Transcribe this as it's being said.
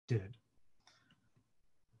did.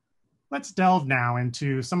 Let's delve now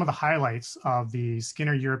into some of the highlights of the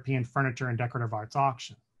Skinner European Furniture and Decorative Arts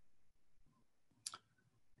auction.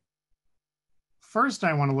 First,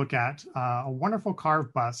 I want to look at a wonderful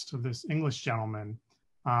carved bust of this English gentleman.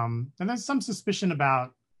 And there's some suspicion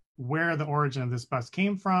about where the origin of this bust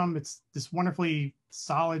came from. It's this wonderfully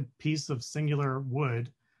solid piece of singular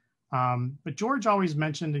wood. But George always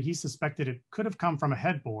mentioned that he suspected it could have come from a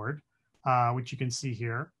headboard, which you can see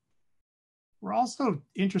here. We're also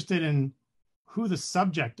interested in who the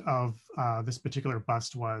subject of this particular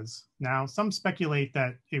bust was. Now, some speculate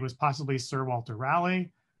that it was possibly Sir Walter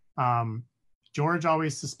Raleigh. George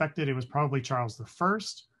always suspected it was probably Charles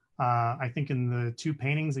I. I think in the two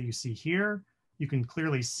paintings that you see here, you can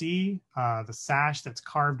clearly see the sash that's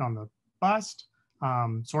carved on the bust,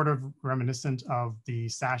 sort of reminiscent of the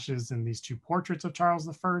sashes in these two portraits of Charles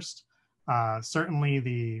I. Certainly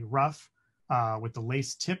the ruff with the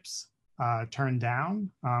lace tips turned down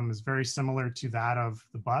is very similar to that of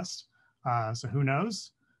the bust. So who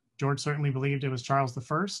knows? George certainly believed it was Charles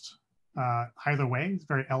I. Either way, it's a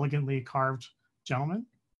very elegantly carved gentleman.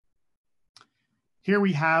 Here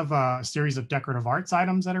we have a series of decorative arts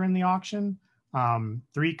items that are in the auction.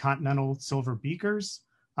 3 continental silver beakers.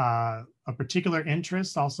 A particular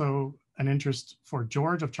interest, also an interest for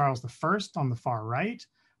George of Charles I on the far right,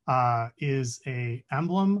 is an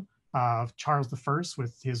emblem of Charles I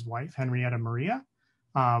with his wife, Henrietta Maria,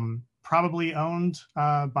 probably owned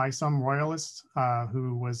by some royalist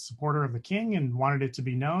who was a supporter of the king and wanted it to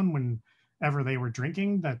be known whenever they were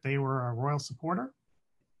drinking that they were a royal supporter.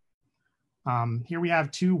 Here we have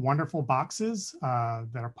 2 wonderful boxes that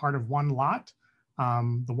are part of one lot.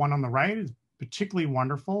 The one on the right is particularly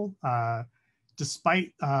wonderful.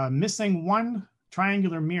 Despite missing one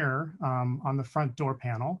triangular mirror on the front door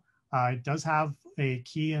panel, it does have a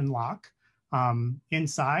key and lock.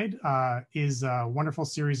 Inside is a wonderful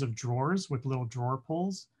series of drawers with little drawer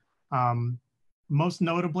pulls. Most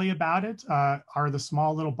notably about it are the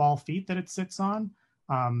small little ball feet that it sits on.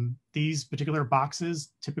 These particular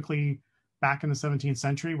boxes, typically back in the 17th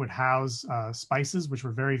century, would house spices, which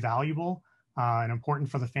were very valuable and important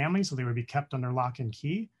for the family, so they would be kept under lock and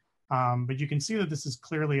key. But you can see that this is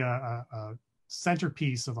clearly a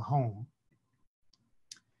centerpiece of a home.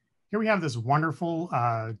 Here we have this wonderful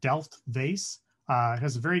Delft vase. It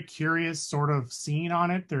has a very curious sort of scene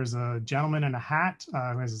on it. There's a gentleman in a hat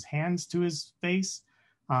who has his hands to his face.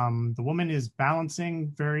 The woman is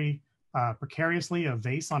balancing very precariously a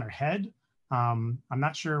vase on her head. I'm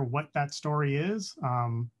not sure what that story is.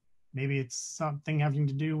 Maybe it's something having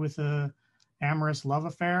to do with a amorous love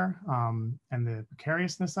affair and the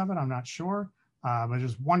precariousness of it. I'm not sure, but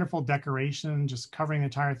just wonderful decoration, just covering the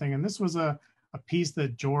entire thing. And this was a piece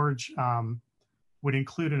that George would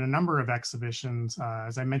include in a number of exhibitions.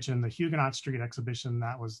 As I mentioned, the Huguenot Street exhibition,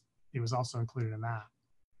 it was also included in that.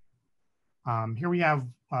 Here we have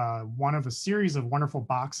one of a series of wonderful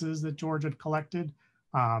boxes that George had collected.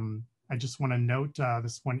 I just want to note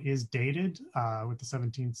this one is dated with the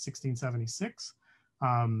 1676.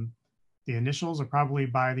 The initials are probably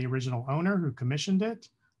by the original owner who commissioned it.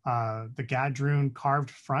 The gadroon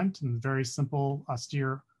carved front and very simple,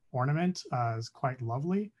 austere ornament is quite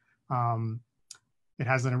lovely. It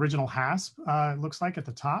has an original hasp, it looks like, at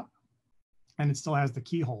the top, and it still has the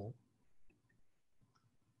keyhole.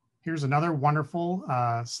 Here's another wonderful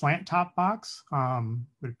slant top box.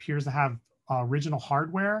 It appears to have original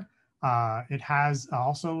hardware. It has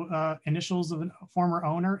also initials of a former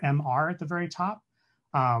owner, MR, at the very top.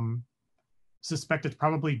 Suspect it's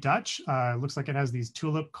probably Dutch. It looks like it has these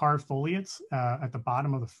tulip carved foliates at the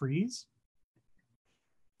bottom of the frieze.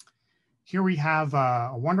 Here we have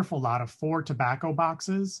a wonderful lot of 4 tobacco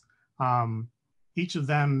boxes. Each of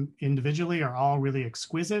them individually are all really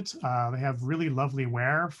exquisite. They have really lovely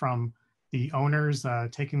wear from the owners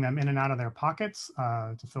taking them in and out of their pockets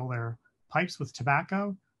to fill their pipes with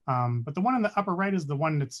tobacco. But the one on the upper right is the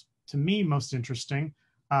one that's, to me, most interesting.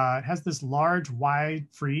 It has this large, wide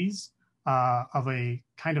frieze of a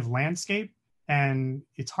kind of landscape, and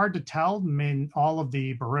it's hard to tell in all of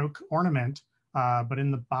the Baroque ornament, but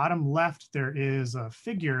in the bottom left, there is a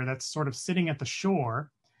figure that's sort of sitting at the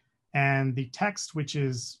shore, and the text, which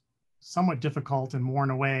is somewhat difficult and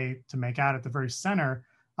worn away to make out at the very center,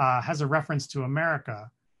 has a reference to America.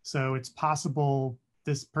 So it's possible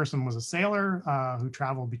this person was a sailor who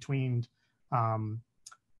traveled between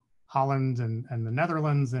Holland and the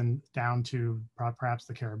Netherlands and down to perhaps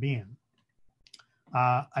the Caribbean.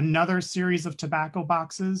 Another series of tobacco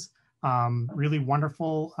boxes, really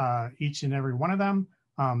wonderful, each and every one of them.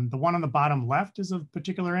 The one on the bottom left is of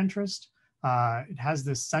particular interest. It has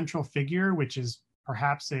this central figure, which is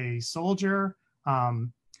perhaps a soldier.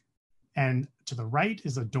 And to the right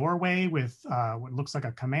is a doorway with what looks like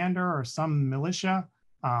a commander or some militia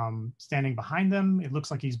standing behind them. It looks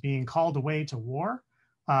like he's being called away to war.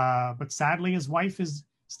 But sadly, his wife is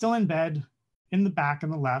still in bed in the back on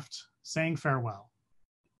the left, saying farewell.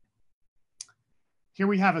 Here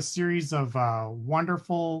we have a series of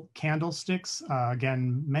wonderful candlesticks.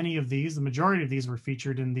 Again, many of these, the majority of these were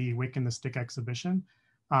featured in the Wick and the Stick exhibition.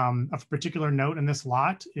 Of particular note in this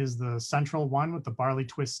lot is the central one with the barley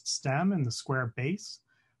twist stem and the square base.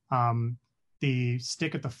 The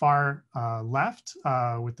stick at the far left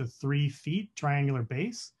with the 3 feet triangular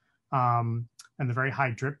base and the very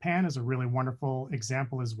high drip pan is a really wonderful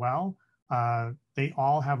example as well. They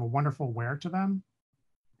all have a wonderful wear to them.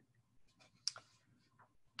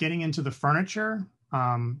 Getting into the furniture,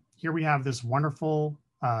 here we have this wonderful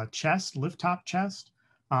chest, lift top chest.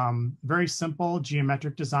 Very simple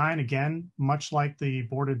geometric design, again, much like the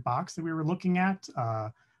boarded box that we were looking at,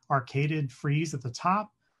 arcaded frieze at the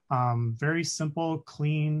top, very simple,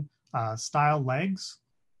 clean style legs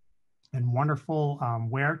and wonderful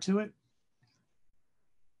wear to it.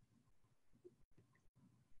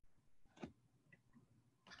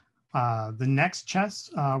 The next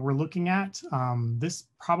chest we're looking at, this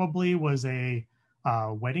probably was a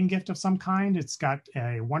wedding gift of some kind. It's got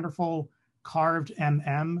a wonderful carved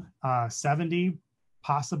 70,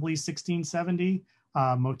 possibly 1670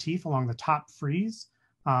 motif along the top frieze.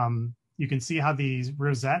 You can see how these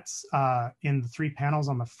rosettes in the 3 panels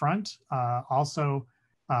on the front also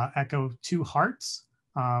echo 2 hearts,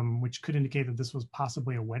 which could indicate that this was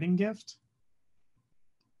possibly a wedding gift.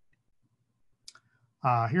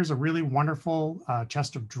 Here's a really wonderful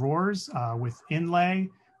chest of drawers with inlay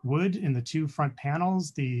wood in the 2 front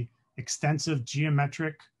panels, the extensive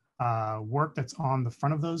geometric work that's on the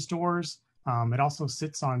front of those doors. It also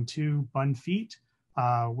sits on 2 bun feet,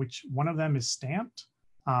 which one of them is stamped.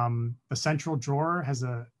 The central drawer has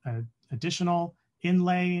an additional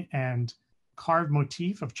inlay and carved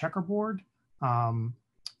motif of checkerboard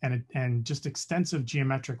and just extensive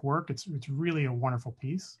geometric work. It's really a wonderful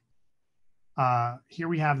piece. Here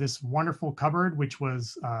we have this wonderful cupboard, which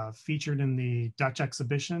was featured in the Dutch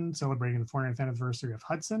exhibition celebrating the 40th anniversary of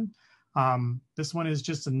Hudson. This one is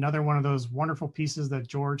just another one of those wonderful pieces that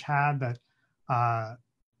George had that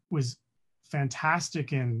was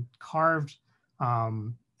fantastic in carved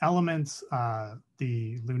elements,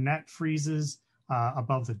 the lunette friezes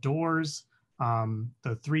above the doors,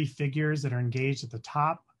 the 3 figures that are engaged at the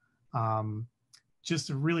top.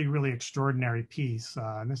 Just a really, really extraordinary piece.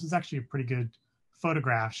 And this is actually a pretty good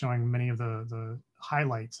photograph showing many of the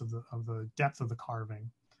highlights of the depth of the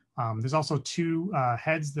carving. There's also 2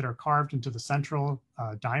 heads that are carved into the central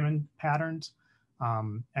diamond patterns.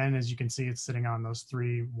 And as you can see, it's sitting on those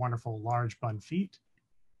 3 wonderful large bun feet.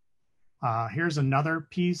 Here's another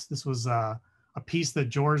piece. This was a piece that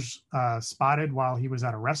George spotted while he was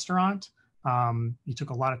at a restaurant. He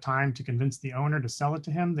took a lot of time to convince the owner to sell it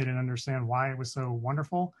to him. They didn't understand why it was so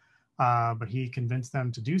wonderful, but he convinced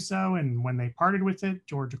them to do so. And when they parted with it,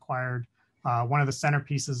 George acquired one of the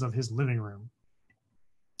centerpieces of his living room.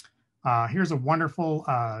 Here's a wonderful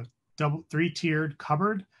 3-tiered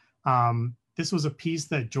cupboard. This was a piece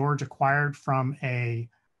that George acquired from a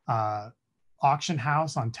auction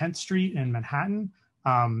house on 10th Street in Manhattan.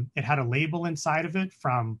 It had a label inside of it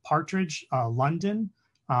from Partridge, London,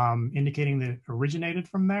 indicating that it originated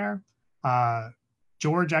from there.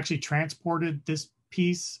 George actually transported this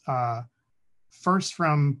piece first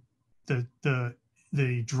from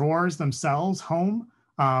the drawers themselves home,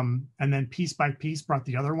 and then piece by piece brought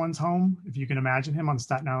the other ones home, if you can imagine him on the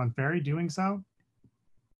Staten Island Ferry doing so.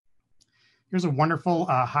 Here's a wonderful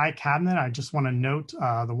high cabinet. I just want to note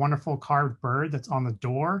the wonderful carved bird that's on the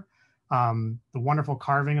door, the wonderful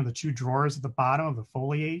carving of the 2 drawers at the bottom of the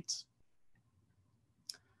foliates.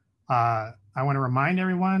 I want to remind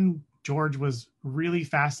everyone, George was really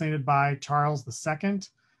fascinated by Charles II.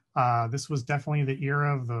 This was definitely the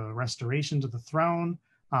era of the restoration to the throne.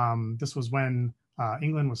 This was when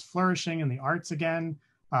England was flourishing in the arts again.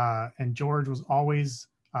 And George was always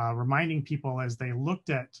reminding people as they looked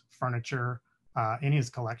at furniture in his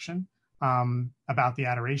collection about the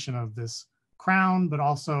adoration of this crown, but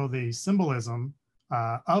also the symbolism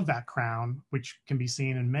of that crown, which can be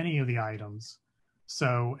seen in many of the items.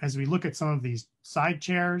 So as we look at some of these side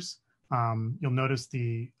chairs, you'll notice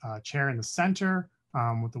the chair in the center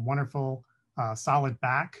with the wonderful solid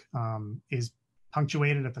back is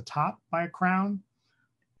punctuated at the top by a crown.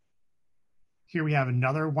 Here we have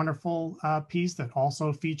another wonderful piece that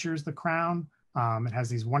also features the crown. It has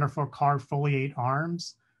these wonderful carved foliate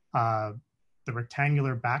arms. The the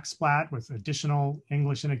rectangular backsplat with additional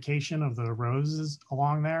English indication of the roses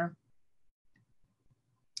along there.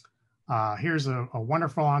 Here's a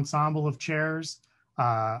wonderful ensemble of chairs.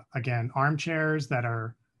 Again, armchairs that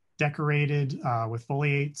are decorated with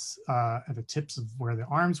foliates at the tips of where the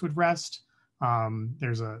arms would rest.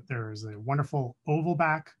 There's a wonderful oval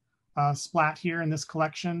back splat here in this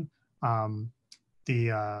collection.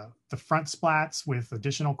 The front splats with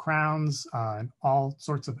additional crowns and all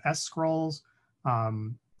sorts of S scrolls.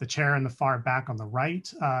 The chair in the far back on the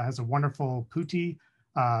right has a wonderful putti,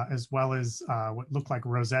 as well as what look like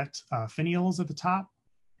rosette finials at the top.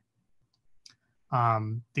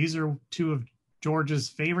 These are two of George's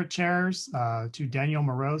favorite chairs, two Daniel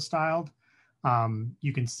Moreau styled.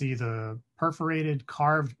 You can see the perforated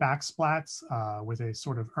carved backsplats with a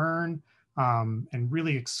sort of urn and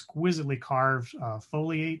really exquisitely carved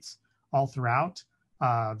foliates all throughout.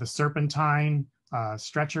 The serpentine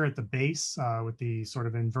stretcher at the base with the sort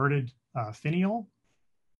of inverted finial.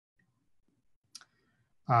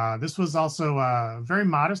 This was also a very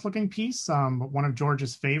modest looking piece, but one of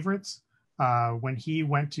George's favorites. When he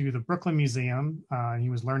went to the Brooklyn Museum, he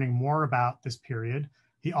was learning more about this period.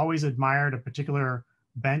 He always admired a particular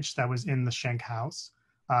bench that was in the Schenk House.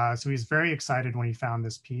 So he was very excited when he found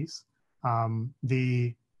this piece.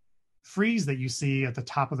 The frieze that you see at the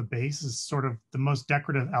top of the base is sort of the most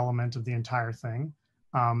decorative element of the entire thing.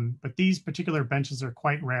 But these particular benches are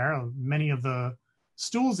quite rare. Many of the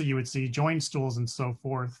stools that you would see, joined stools and so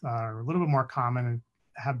forth, are a little bit more common and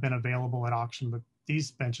have been available at auction, but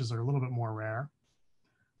these benches are a little bit more rare.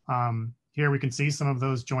 Here we can see some of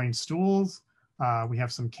those joined stools. We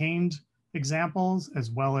have some caned examples, as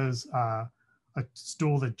well as a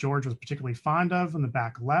stool that George was particularly fond of in the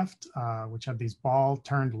back left, which had these ball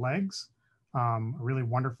turned legs, a really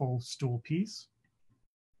wonderful stool piece.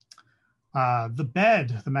 The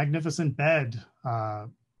bed, the magnificent bed.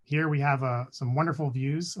 Here we have some wonderful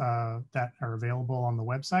views that are available on the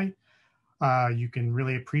website. You can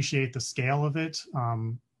really appreciate the scale of it,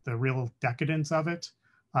 the real decadence of it.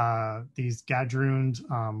 These gadrooned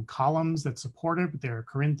columns that support it, but they're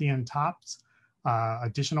Corinthian tops.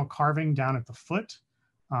 Additional carving down at the foot.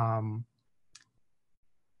 That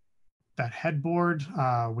headboard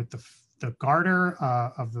with the garter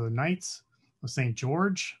of the Knights of St.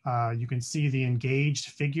 George. You can see the engaged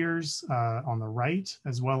figures on the right,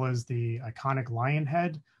 as well as the iconic lion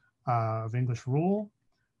head of English rule.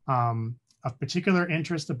 Of particular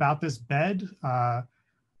interest about this bed,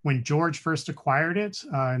 when George first acquired it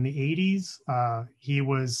in the 80s, he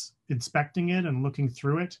was inspecting it and looking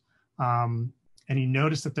through it. And he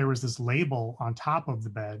noticed that there was this label on top of the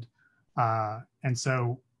bed. And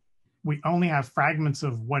so we only have fragments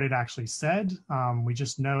of what it actually said. We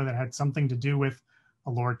just know that it had something to do with a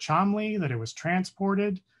Lord Cholmondeley, that it was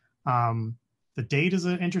transported. The date is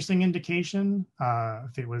an interesting indication.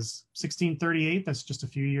 If it was 1638, that's just a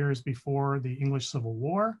few years before the English Civil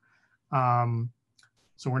War.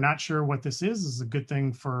 So we're not sure what this is. This is a good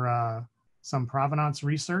thing for some provenance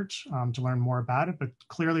research to learn more about it, but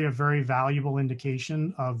clearly a very valuable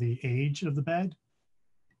indication of the age of the bed.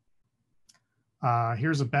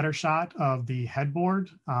 Here's a better shot of the headboard,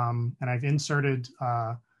 and I've inserted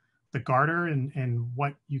the garter, and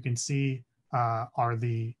what you can see are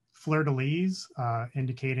the fleur-de-lis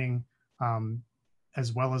indicating,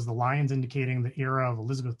 as well as the lions indicating the era of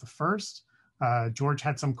Elizabeth I. George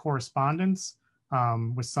had some correspondence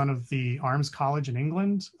with some of the Arms College in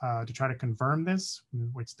England to try to confirm this,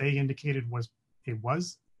 which they indicated it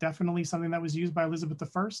was definitely something that was used by Elizabeth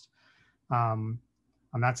I.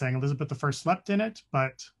 I'm not saying Elizabeth I slept in it,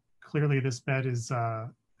 but clearly this bed is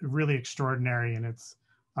really extraordinary in its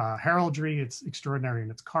heraldry. It's extraordinary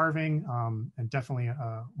in its carving, and definitely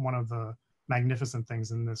one of the magnificent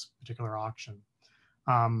things in this particular auction.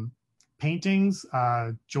 Paintings,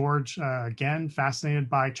 George, again, fascinated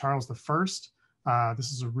by Charles I.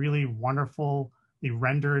 This is a really wonderfully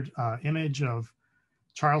rendered image of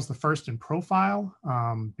Charles I in profile,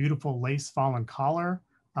 beautiful lace fallen collar.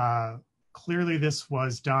 Clearly this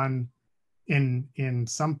was done in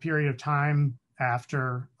some period of time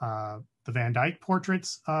after the Van Dyck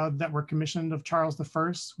portraits that were commissioned of Charles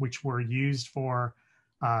I, which were used for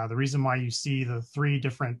the reason why you see the three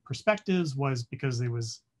different perspectives was because it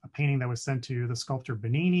was a painting that was sent to the sculptor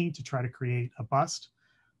Bernini to try to create a bust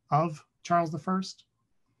of Charles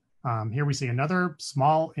I. Here we see another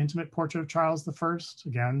small intimate portrait of Charles I.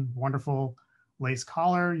 Again, wonderful lace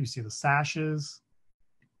collar. You see the sashes.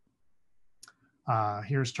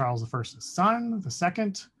 Here's Charles I's son, the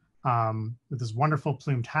second, with this wonderful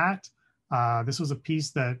plumed hat. This was a piece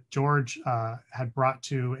that George had brought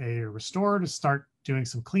to a restorer to start doing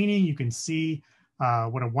some cleaning. You can see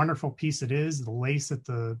what a wonderful piece it is, the lace at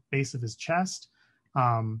the base of his chest.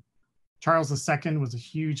 Charles II was a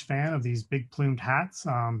huge fan of these big plumed hats.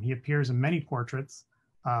 He appears in many portraits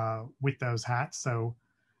with those hats. So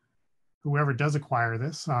whoever does acquire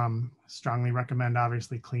this, strongly recommend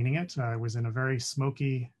obviously cleaning it. It was in a very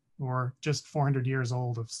smoky or just 400 years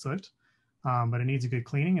old of soot, but it needs a good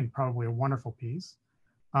cleaning and probably a wonderful piece.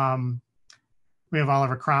 We have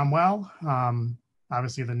Oliver Cromwell,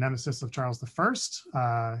 obviously the nemesis of Charles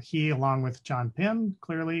I. He, along with John Pym,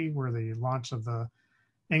 clearly were the launch of the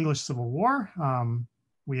English Civil War.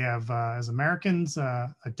 We have, as Americans,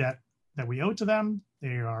 a debt that we owe to them.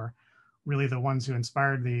 They are really the ones who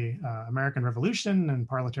inspired the American Revolution and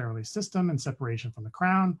parliamentary system and separation from the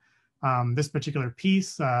crown. This particular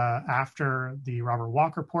piece, after the Robert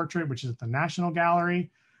Walker portrait, which is at the National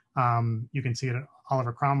Gallery, you can see that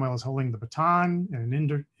Oliver Cromwell is holding the baton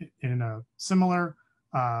in a similar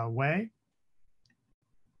way.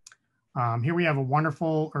 Here we have a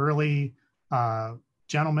wonderful early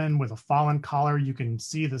gentleman with a fallen collar. You can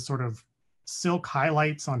see the sort of silk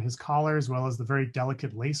highlights on his collar, as well as the very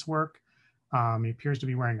delicate lace work. He appears to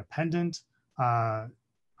be wearing a pendant.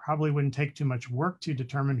 Probably wouldn't take too much work to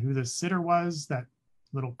determine who the sitter was. That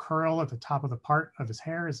little curl at the top of the part of his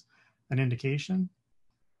hair is an indication.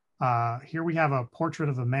 Here we have a portrait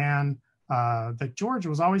of a man that George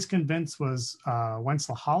was always convinced was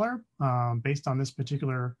Wenzel Haller, based on this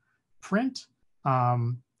particular print.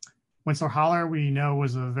 Wenzel Haller, we know,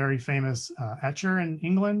 was a very famous etcher in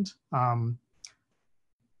England.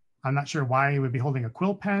 I'm not sure why he would be holding a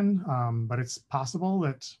quill pen, but it's possible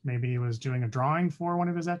that maybe he was doing a drawing for one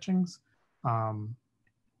of his etchings.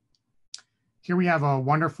 Here we have a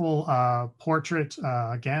wonderful portrait,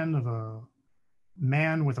 again, of a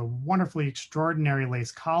man with a wonderfully extraordinary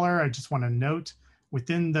lace collar. I just want to note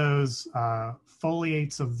within those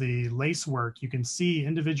foliates of the lace work, you can see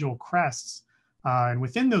individual crests. And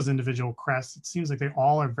within those individual crests, it seems like they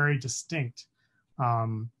all are very distinct.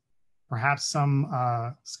 Perhaps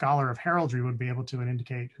some scholar of heraldry would be able to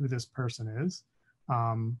indicate who this person is.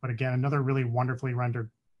 But again, another really wonderfully rendered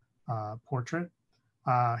portrait.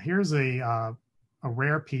 Here's a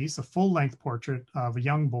rare piece, a full-length portrait of a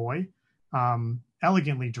young boy,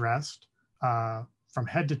 elegantly dressed from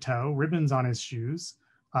head to toe, ribbons on his shoes.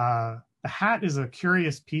 The hat is a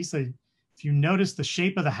curious piece. If you notice the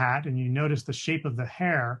shape of the hat and you notice the shape of the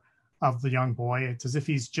hair of the young boy, it's as if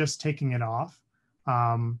he's just taking it off.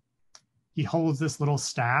 He holds this little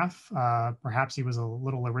staff. Perhaps he was a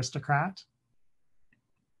little aristocrat.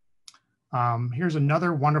 Here's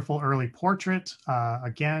another wonderful early portrait.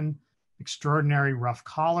 Again, extraordinary rough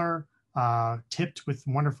collar, tipped with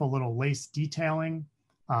wonderful little lace detailing.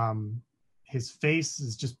 His face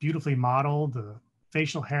is just beautifully modeled. The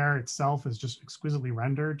facial hair itself is just exquisitely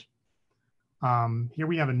rendered. Here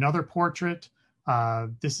we have another portrait.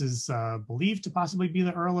 This is believed to possibly be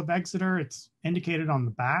the Earl of Exeter. It's indicated on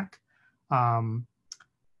the back.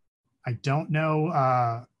 I don't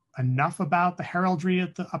know enough about the heraldry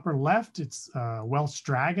at the upper left. It's Welsh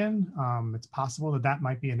dragon. It's possible that that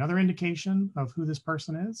might be another indication of who this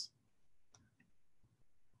person is.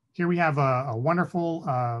 Here we have a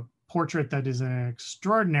wonderful portrait that is an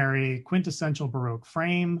extraordinary quintessential Baroque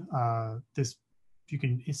frame. You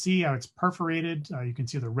can see how it's perforated. You can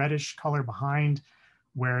see the reddish color behind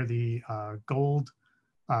where the gold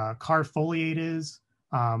carved foliate is.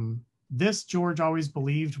 This George always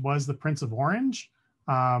believed was the Prince of Orange.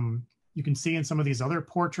 You can see in some of these other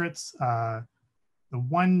portraits, the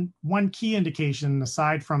one key indication,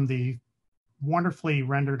 aside from the wonderfully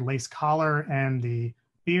rendered lace collar and the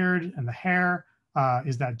beard and the hair,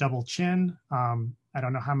 is that double chin. I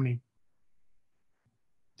don't know how many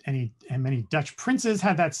Dutch princes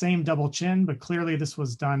had that same double chin, but clearly this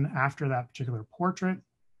was done after that particular portrait.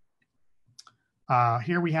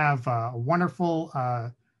 Here we have a wonderful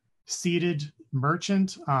seated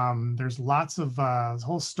merchant. There's lots of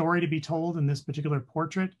whole story to be told in this particular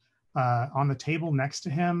portrait. On the table next to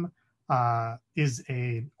him is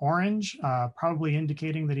an orange, probably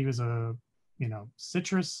indicating that he was a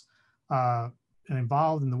citrus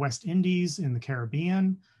involved in the West Indies, in the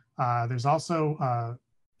Caribbean. There's also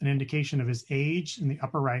an indication of his age in the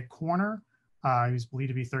upper right corner. He was believed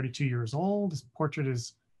to be 32 years old. This portrait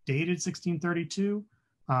is dated 1632.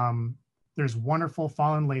 There's wonderful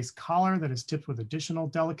fallen lace collar that is tipped with additional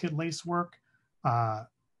delicate lace work.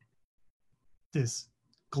 This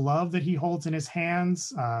glove that he holds in his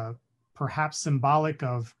hands, perhaps symbolic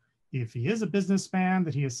of, if he is a businessman,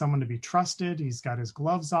 that he is someone to be trusted. He's got his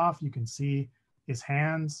gloves off. You can see his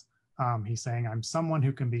hands. He's saying, I'm someone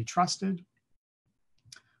who can be trusted.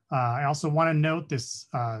 I also want to note this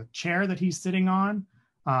chair that he's sitting on.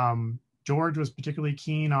 George was particularly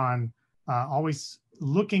keen on always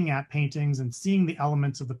looking at paintings and seeing the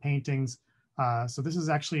elements of the paintings. So this is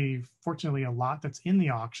actually, fortunately, a lot that's in the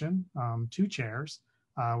auction, 2 chairs,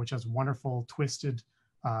 which has wonderful twisted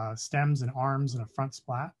stems and arms and a front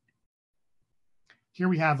splat. Here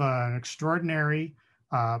we have an extraordinary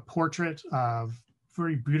portrait of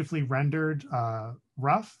very beautifully rendered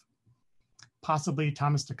Ruff, possibly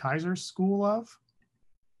Thomas de Keyser's school of.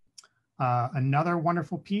 Another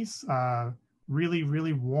wonderful piece, really,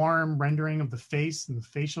 really warm rendering of the face and the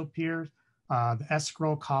facial pier, the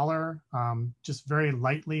S-scroll collar, just very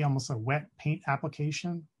lightly, almost a wet paint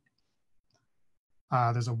application.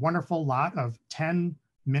 There's a wonderful lot of 10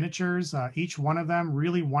 miniatures, each one of them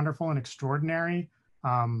really wonderful and extraordinary.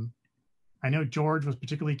 I know George was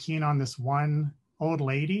particularly keen on this one old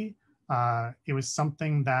lady. It was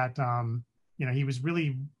something that, he was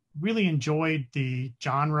really enjoyed the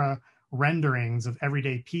genre renderings of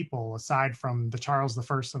everyday people, aside from the Charles I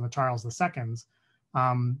and the Charles II.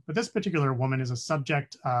 But this particular woman is a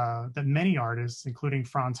subject that many artists, including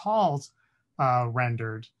Franz Hals,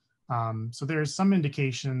 rendered. So there's some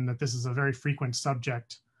indication that this is a very frequent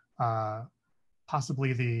subject,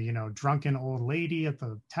 possibly the drunken old lady at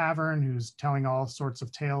the tavern who's telling all sorts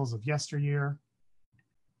of tales of yesteryear.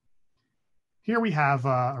 Here we have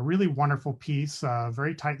a really wonderful piece,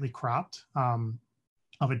 very tightly cropped,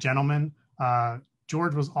 of a gentleman.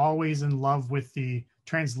 George was always in love with the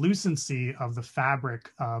translucency of the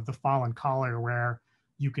fabric of the fallen collar, where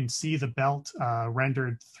you can see the belt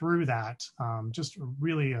rendered through that. Just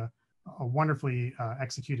really a wonderfully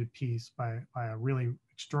executed piece by a really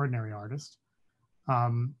extraordinary artist.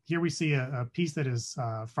 Here we see a piece that is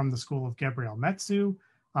from the school of Gabriel Metsu,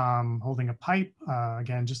 holding a pipe.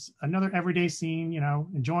 Again, just another everyday scene,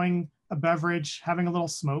 enjoying a beverage, having a little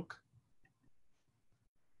smoke.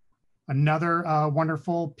 Another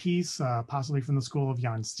wonderful piece, possibly from the school of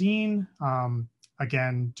Jan Steen.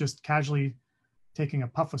 Again, just casually taking a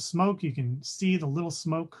puff of smoke. You can see the little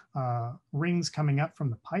smoke rings coming up from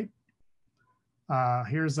the pipe.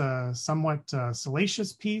 Here's a somewhat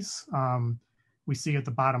salacious piece. We see at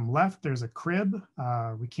the bottom left, there's a crib.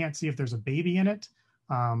 We can't see if there's a baby in it.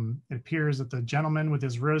 It appears that the gentleman with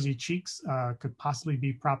his rosy cheeks could possibly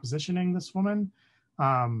be propositioning this woman.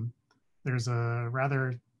 There's a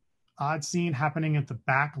rather odd scene happening at the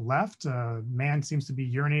back left. A man seems to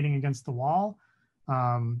be urinating against the wall.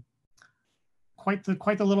 Quite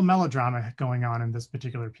the little melodrama going on in this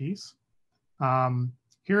particular piece.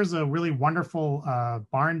 Here's a really wonderful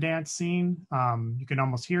barn dance scene. You can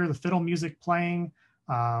almost hear the fiddle music playing.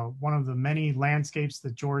 One of the many landscapes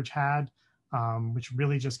that George had, which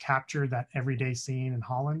really just captured that everyday scene in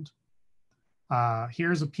Holland.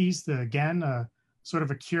 Here's a piece that, again, sort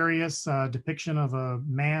of a curious depiction of a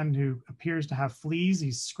man who appears to have fleas.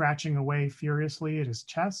 He's scratching away furiously at his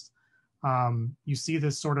chest. You see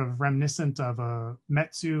this sort of reminiscent of a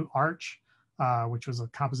Metsu arch, which was a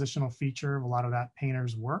compositional feature of a lot of that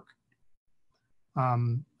painter's work.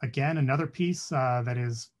 Again, another piece that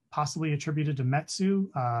is possibly attributed to Metsu.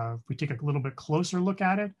 If we take a little bit closer look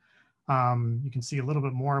at it, you can see a little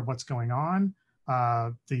bit more of what's going on.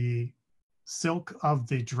 The silk of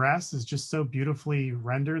the dress is just so beautifully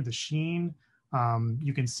rendered, the sheen.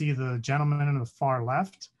 You can see the gentleman on the far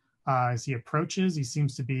left. As he approaches, he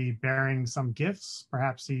seems to be bearing some gifts.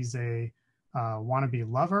 Perhaps he's a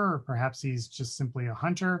wannabe lover, or perhaps he's just simply a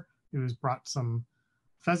hunter who's brought some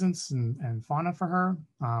pheasants and fauna for her.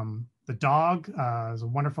 The dog is a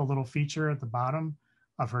wonderful little feature at the bottom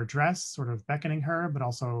of her dress, sort of beckoning her, but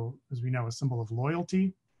also, as we know, a symbol of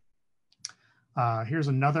loyalty. Here's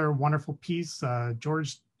another wonderful piece.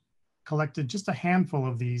 George collected just a handful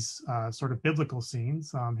of these sort of biblical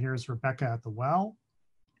scenes. Here's Rebecca at the well.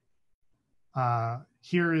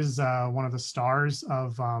 Here is one of the stars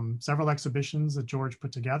of several exhibitions that George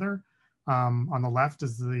put together. On the left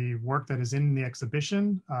is the work that is in the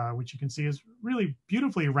exhibition, which you can see is really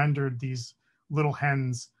beautifully rendered, these little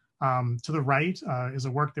hens. To the right is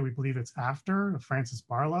a work that we believe it's after, of Francis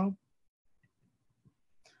Barlow.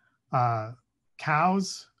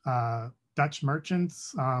 Cows, Dutch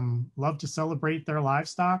merchants love to celebrate their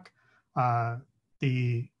livestock.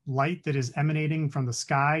 The light that is emanating from the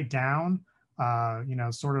sky down,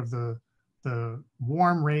 sort of the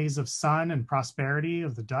warm rays of sun and prosperity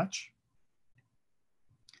of the Dutch.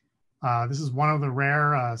 This is one of the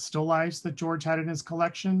rare still lifes that George had in his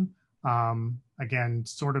collection. Again,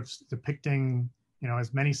 sort of depicting,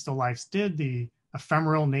 as many still lifes did, the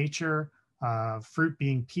ephemeral nature of fruit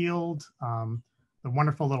being peeled, the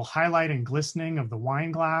wonderful little highlight and glistening of the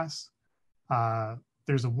wine glass.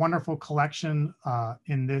 There's a wonderful collection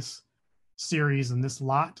in this series, in this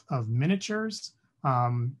lot, of miniatures.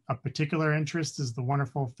 Of particular interest is the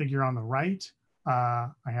wonderful figure on the right. I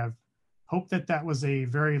have hope that that was a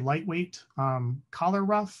very lightweight collar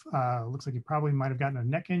ruff. Looks like he probably might have gotten a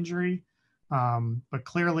neck injury, but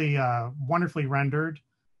clearly wonderfully rendered,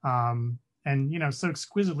 and so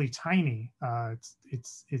exquisitely tiny.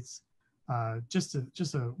 It's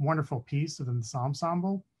just a wonderful piece of this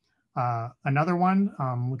ensemble. Another one,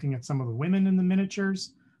 looking at some of the women in the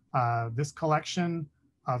miniatures. This collection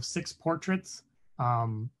of 6 portraits.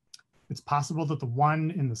 It's possible that the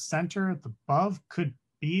one in the center at the above could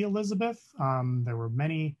be Elizabeth. There were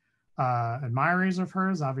many admirers of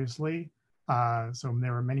hers, obviously. So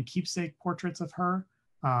there were many keepsake portraits of her.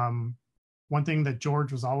 One thing that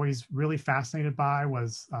George was always really fascinated by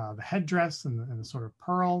was the headdress and the sort of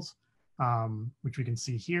pearls, which we can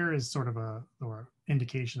see here is sort of a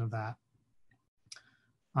indication of that.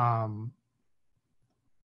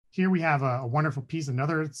 Here we have a wonderful piece,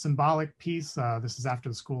 another symbolic piece. This is after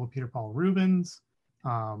the school of Peter Paul Rubens.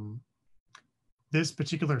 This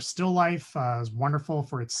particular still life is wonderful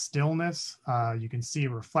for its stillness. You can see a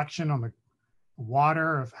reflection on the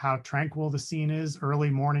water of how tranquil the scene is. Early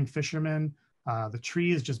morning fishermen. The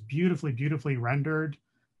tree is just beautifully, beautifully rendered.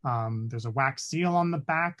 There's a wax seal on the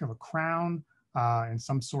back of a crown and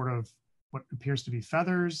some sort of what appears to be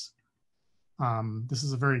feathers. This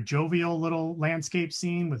is a very jovial little landscape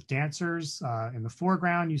scene with dancers. In the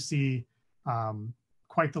foreground, you see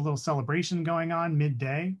quite the little celebration going on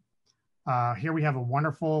midday. Here we have a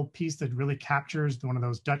wonderful piece that really captures one of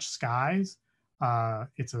those Dutch skies.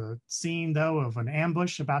 It's a scene, though, of an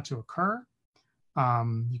ambush about to occur.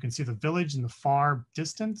 You can see the village in the far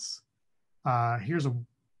distance. Here's a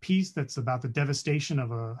piece that's about the devastation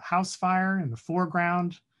of a house fire in the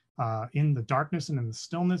foreground. In the darkness and in the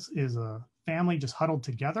stillness is a family just huddled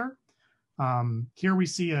together. Here we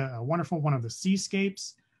see a wonderful one of the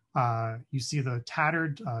seascapes. You see the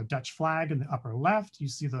tattered Dutch flag in the upper left. You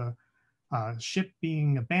see the ship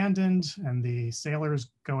being abandoned and the sailors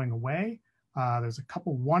going away. There's a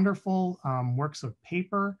couple wonderful works of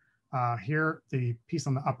paper. Here, the piece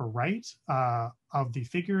on the upper right of the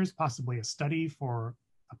figures, possibly a study for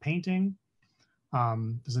a painting.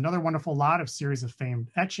 There's another wonderful lot of series of famed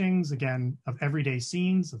etchings, again, of everyday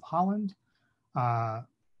scenes of Holland.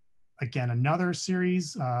 Again, another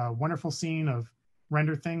series, wonderful scene of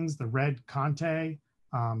rendered things. The red Conte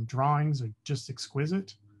drawings are just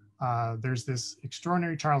exquisite. There's this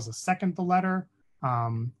extraordinary Charles II, the letter,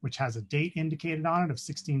 which has a date indicated on it of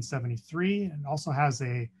 1673, and also has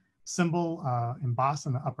a symbol embossed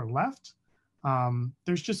in the upper left.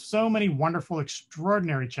 There's just so many wonderful,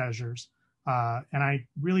 extraordinary treasures. And I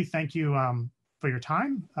really thank you for your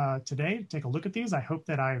time today to take a look at these. I hope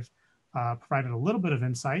that I've provided a little bit of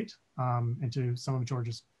insight into some of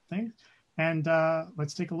George's things. And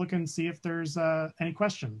let's take a look and see if there's any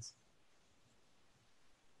questions.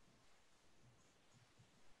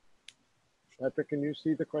 Patrick, can you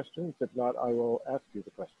see the questions? If not, I will ask you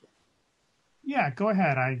the question. Yeah, go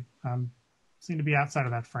ahead. I seem to be outside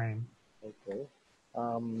of that frame. Okay.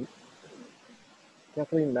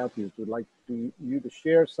 Kathleen Matthews would like you to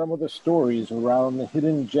share some of the stories around the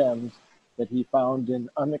hidden gems that he found in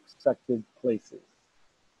unexpected places.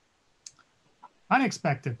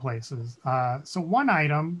 Unexpected places. So one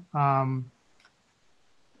item,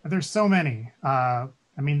 there's so many.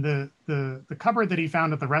 I mean, the cupboard that he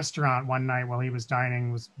found at the restaurant one night while he was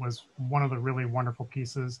dining was one of the really wonderful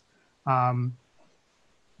pieces.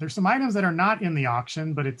 There's some items that are not in the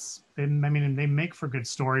auction, but they make for good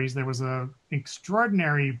stories. There was an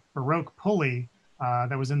extraordinary Baroque pulley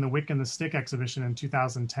that was in the Wick and the Stick exhibition in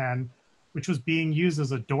 2010, which was being used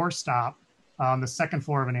as a doorstop on the second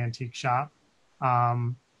floor of an antique shop.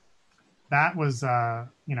 That was,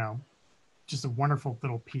 just a wonderful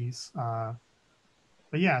little piece.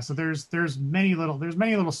 But yeah, so there's many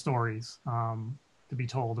little stories to be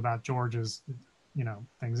told about George's,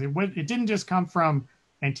 things. It didn't just come from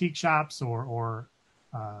antique shops or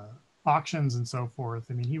auctions and so forth.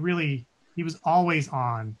 I mean, he was always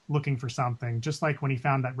on looking for something, just like when he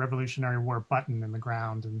found that Revolutionary War button in the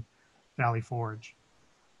ground in Valley Forge.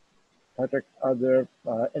 Patrick, are there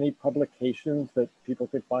any publications that people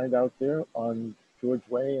could find out there on George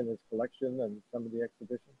Way and his collection and some of the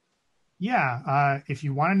exhibitions? Yeah, if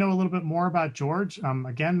you want to know a little bit more about George,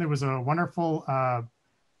 again, there was a wonderful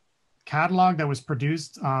catalog that was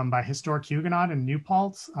produced by Historic Huguenot in New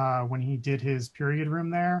Paltz when he did his period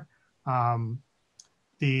room there.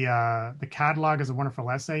 The catalog has a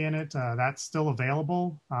wonderful essay in it. That's still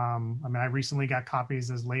available. I recently got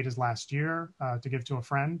copies as late as last year to give to a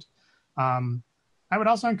friend. I would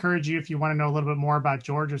also encourage you, if you want to know a little bit more about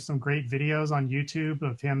George, there's some great videos on YouTube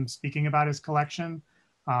of him speaking about his collection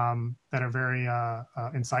that are very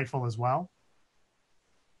insightful as well.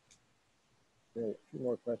 Okay, a few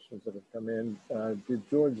more questions that have come in. Did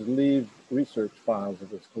George leave research files of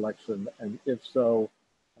his collection? And if so,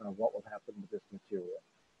 what will happen with this material?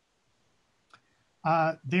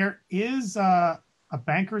 There is a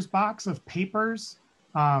banker's box of papers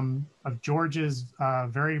of George's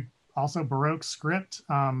very also Baroque script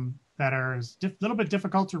that are a little bit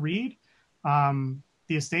difficult to read.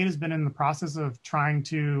 The estate has been in the process of trying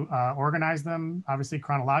to organize them, obviously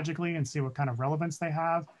chronologically, and see what kind of relevance they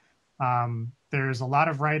have. There's a lot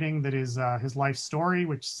of writing that is his life story,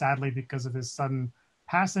 which sadly, because of his sudden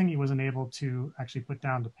passing, he wasn't able to actually put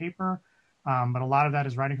down to paper. But a lot of that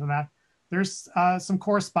is writing from that. There's some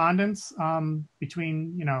correspondence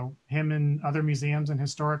between, him and other museums and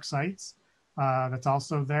historic sites that's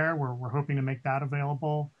also there. We're hoping to make that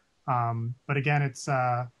available. But again, it's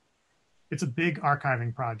a big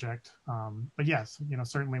archiving project. But yes,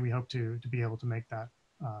 certainly we hope to be able to make that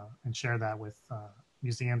and share that with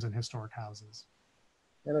museums and historic houses.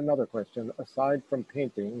 And another question, aside from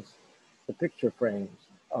paintings, the picture frames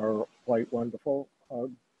are quite wonderful.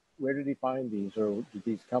 Where did he find these, or did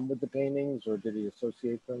these come with the paintings, or did he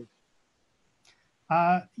associate them?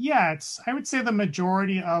 Yeah, I would say the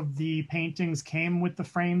majority of the paintings came with the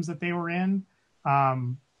frames that they were in.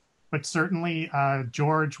 But certainly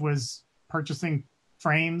George was purchasing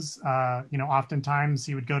frames. Oftentimes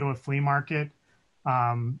he would go to a flea market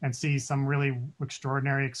and see some really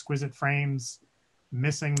extraordinary, exquisite frames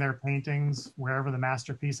missing their paintings wherever the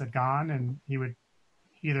masterpiece had gone. And he would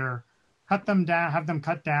either cut them down, have them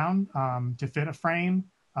cut down to fit a frame.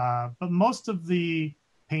 But most of the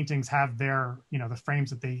paintings have their, the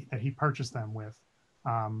frames that he purchased them with.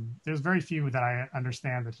 There's very few that I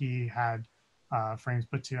understand that he had frames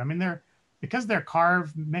put to. I mean, because they're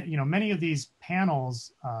carved, many of these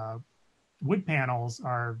panels, wood panels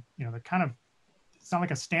are, they're kind of, it's not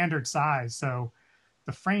like a standard size. So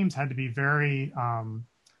the frames had to be very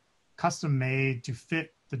custom made to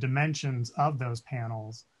fit the dimensions of those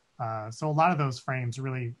panels. So a lot of those frames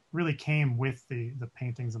really came with the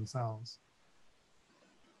paintings themselves.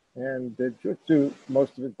 And did George do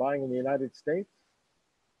most of his buying in the United States?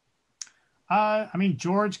 I mean,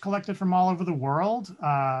 George collected from all over the world.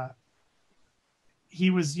 He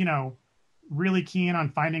was, really keen on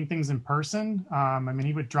finding things in person. I mean,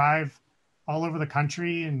 he would drive all over the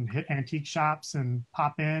country and hit antique shops and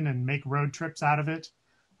pop in and make road trips out of it.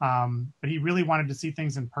 But he really wanted to see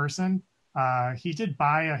things in person. He did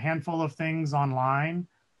buy a handful of things online,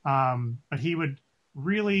 but he would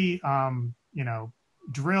really,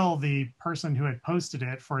 drill the person who had posted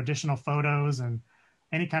it for additional photos and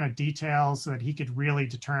any kind of details so that he could really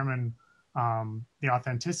determine the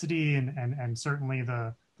authenticity and certainly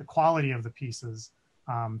the quality of the pieces.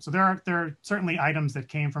 So there are certainly items that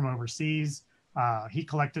came from overseas. He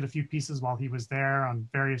collected a few pieces while he was there on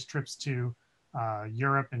various trips to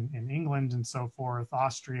Europe and England and so forth,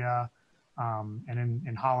 Austria, and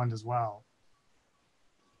in Holland as well.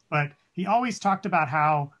 But he always talked about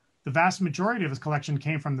how the vast majority of his collection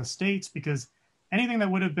came from the States, because anything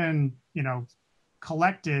that would have been,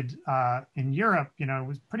 collected in Europe,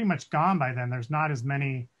 was pretty much gone by then. There's not as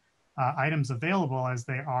many items available as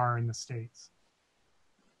they are in the States.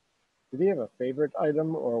 Did he have a favorite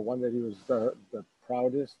item or one that he was the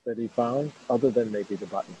proudest that he found, other than maybe the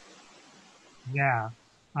button? Yeah.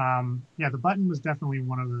 The button was definitely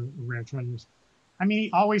one of the rare treasures. I mean,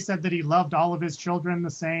 he always said that he loved all of his children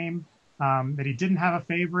the same, that he didn't have a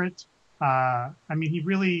favorite. I mean, he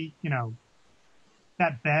really,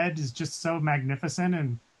 that bed is just so magnificent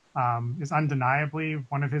and is undeniably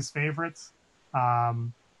one of his favorites.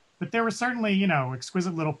 But there were certainly,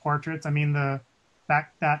 exquisite little portraits. I mean,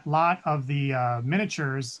 that lot of the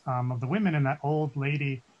miniatures of the women and that old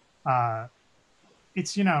lady,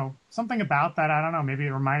 it's, something about that. I don't know, maybe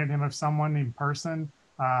it reminded him of someone in person.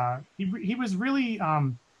 He was really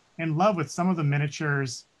in love with some of the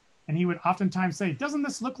miniatures, and he would oftentimes say, "Doesn't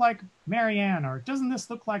this look like Marianne?" or "Doesn't this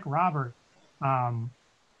look like Robert?"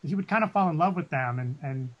 He would kind of fall in love with them,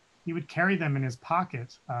 and he would carry them in his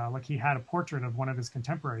pocket like he had a portrait of one of his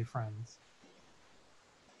contemporary friends.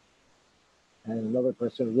 And another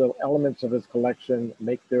question, will elements of his collection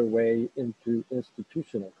make their way into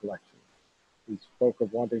institutional collections? He spoke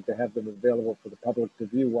of wanting to have them available for the public to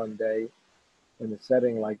view one day in a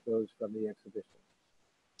setting like those from the exhibition.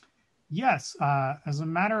 Yes, as a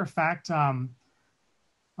matter of fact,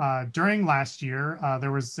 during last year,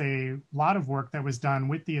 there was a lot of work that was done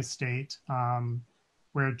with the estate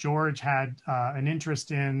where George had an interest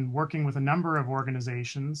in working with a number of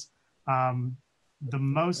organizations. The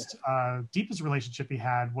most deepest relationship he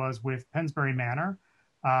had was with Pensbury Manor,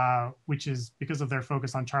 which is, because of their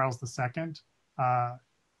focus on Charles II,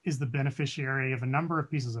 is the beneficiary of a number of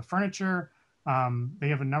pieces of furniture. They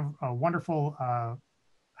have a wonderful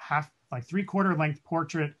like 3/4 length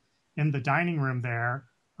portrait in the dining room there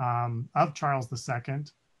of Charles II.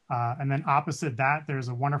 And then opposite that, there's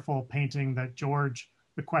a wonderful painting that George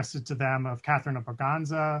bequested to them of Catherine of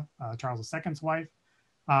Braganza, Charles II's wife.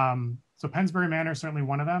 So Pensbury Manor is certainly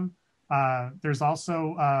one of them. There's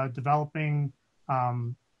also developing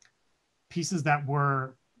pieces that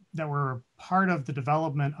were part of the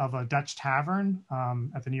development of a Dutch tavern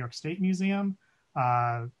at the New York State Museum.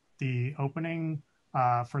 The opening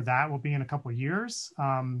for that will be in a couple of years,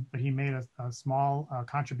 but he made a small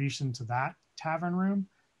contribution to that tavern room.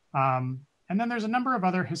 And then there's a number of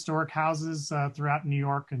other historic houses throughout New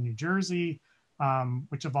York and New Jersey,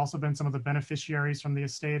 which have also been some of the beneficiaries from the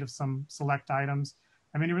estate of some select items.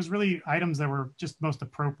 I mean, it was really items that were just most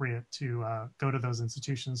appropriate to go to those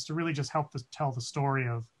institutions to really just help tell the story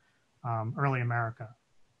of early America.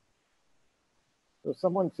 So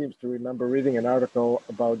someone seems to remember reading an article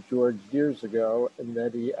about George years ago, and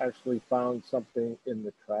that he actually found something in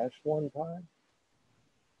the trash one time.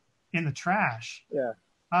 In the trash? Yeah.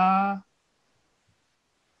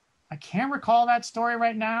 I can't recall that story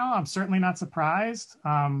right now. I'm certainly not surprised.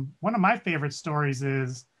 One of my favorite stories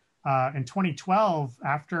is in 2012,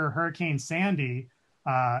 after Hurricane Sandy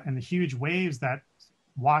and the huge waves that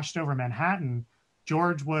washed over Manhattan,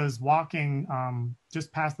 George was walking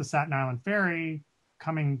just past the Staten Island Ferry,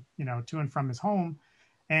 coming, to and from his home,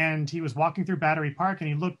 and he was walking through Battery Park, and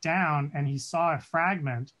he looked down and he saw a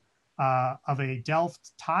fragment of a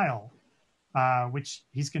Delft tile, which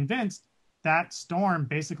he's convinced that storm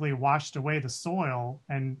basically washed away the soil,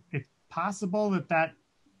 and it's possible that that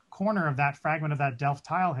corner of that fragment of that Delft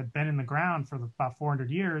tile had been in the ground for about 400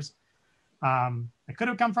 years. It could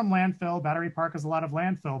have come from landfill. Battery Park has a lot of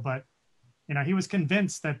landfill, but he was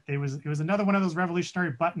convinced that it was another one of those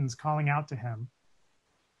revolutionary buttons calling out to him.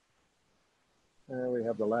 We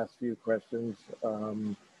have the last few questions.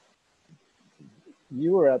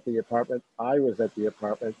 You were at the apartment, I was at the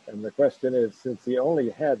apartment, and the question is, since he only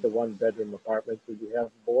had the one-bedroom apartment, did he have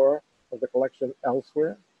more of the collection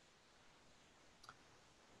elsewhere?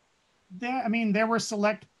 There were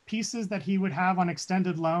select pieces that he would have on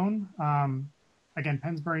extended loan. Again,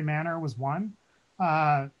 Pensbury Manor was one.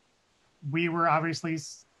 We were obviously,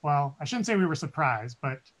 well, I shouldn't say we were surprised,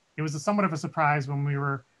 but it was somewhat of a surprise when we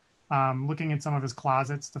were looking in some of his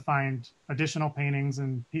closets to find additional paintings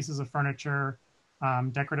and pieces of furniture,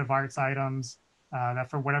 decorative arts items that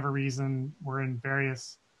for whatever reason were in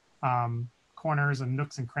various corners and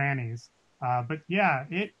nooks and crannies. But yeah,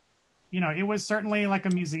 it was certainly like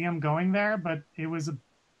a museum going there, but it was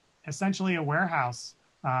essentially a warehouse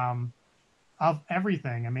of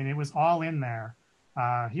everything. I mean, it was all in there.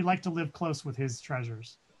 He liked to live close with his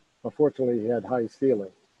treasures. Unfortunately, he had high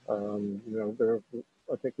ceilings.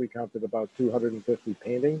 I think we counted about 250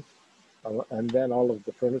 paintings, and then all of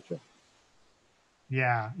the furniture.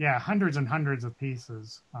 Yeah, hundreds and hundreds of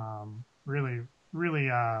pieces. Really,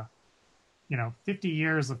 50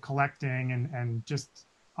 years of collecting and just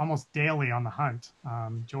almost daily on the hunt.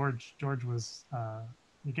 George was,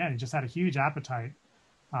 again, he just had a huge appetite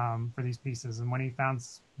for these pieces. And when he found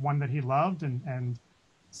one that he loved and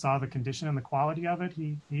saw the condition and the quality of it,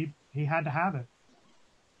 he had to have it.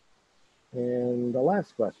 And the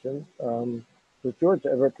last question, was George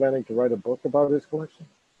ever planning to write a book about his collection?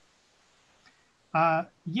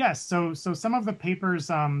 Yes. So some of the papers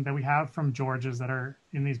that we have from George's that are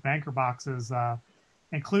in these banker boxes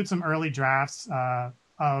include some early drafts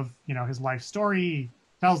of his life story. He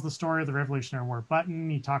tells the story of the Revolutionary War button.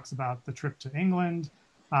 He talks about the trip to England.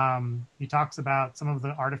 He talks about some of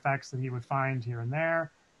the artifacts that he would find here and there.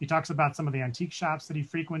 He talks about some of the antique shops that he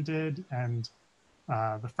frequented and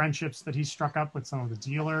the friendships that he struck up with some of the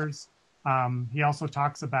dealers. He also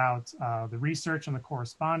talks about the research and the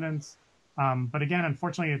correspondence. But again,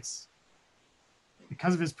 unfortunately, it's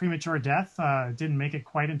because of his premature death, it didn't make it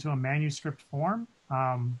quite into a manuscript form.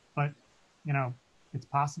 But, it's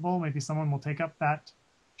possible. Maybe someone will take up that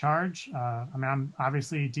charge. I'm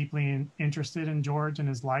obviously deeply interested in George and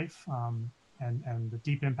his life and the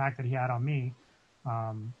deep impact that he had on me.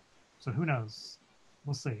 So who knows?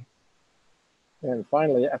 We'll see. And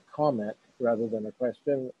finally, a comment rather than a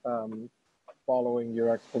question. Following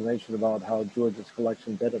your explanation about how George's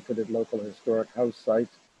collection benefited local historic house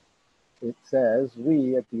sites, it says,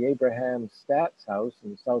 we at the Abraham Stats House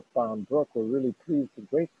in Southbound Brook were really pleased and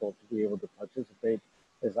grateful to be able to participate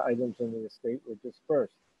as items in the estate were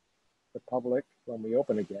dispersed. The public, when we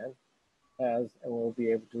open again, has and will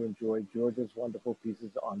be able to enjoy George's wonderful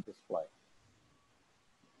pieces on display.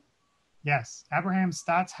 Yes, Abraham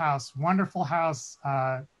Stott's house, wonderful house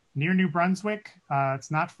near New Brunswick.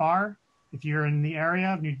 It's not far. If you're in the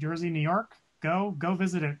area of New Jersey, New York, go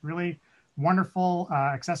visit it. Really wonderful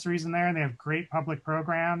accessories in there. They have great public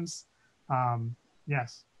programs.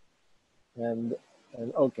 Yes. And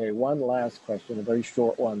okay, one last question, a very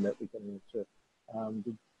short one that we can answer.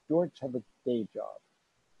 Did George have a day job?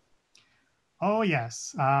 Oh,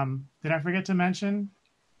 yes. Did I forget to mention?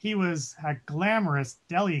 He was a glamorous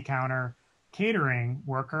deli counter catering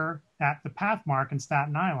worker at the Pathmark in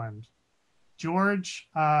Staten Island. George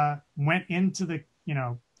went into the,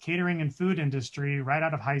 catering and food industry right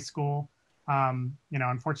out of high school.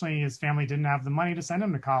 Unfortunately, his family didn't have the money to send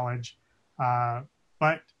him to college,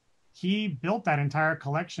 but he built that entire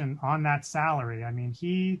collection on that salary. I mean,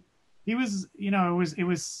 he was, it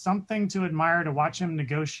was something to admire to watch him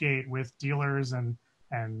negotiate with dealers and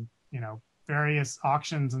various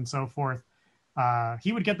auctions and so forth.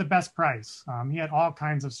 He would get the best price. He had all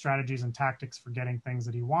kinds of strategies and tactics for getting things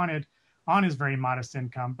that he wanted on his very modest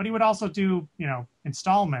income, but he would also do,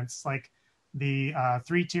 installments like the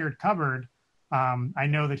 3-tiered cupboard. I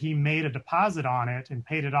know that he made a deposit on it and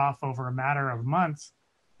paid it off over a matter of months,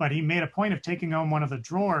 but he made a point of taking home one of the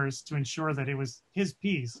drawers to ensure that it was his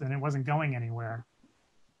piece and it wasn't going anywhere.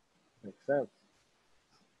 Makes sense.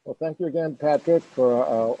 Well, thank you again, Patrick, for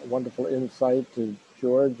a wonderful insight to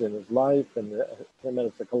George and his life and him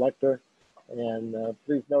as a collector. And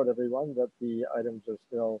please note, everyone, that the items are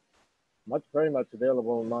still very much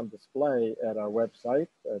available and on display at our website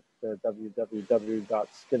at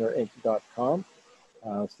www.skinnerinc.com.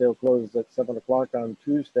 Sale closes at 7 o'clock on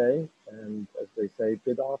Tuesday, and as they say,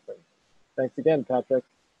 bid often. Thanks again, Patrick.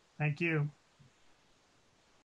 Thank you.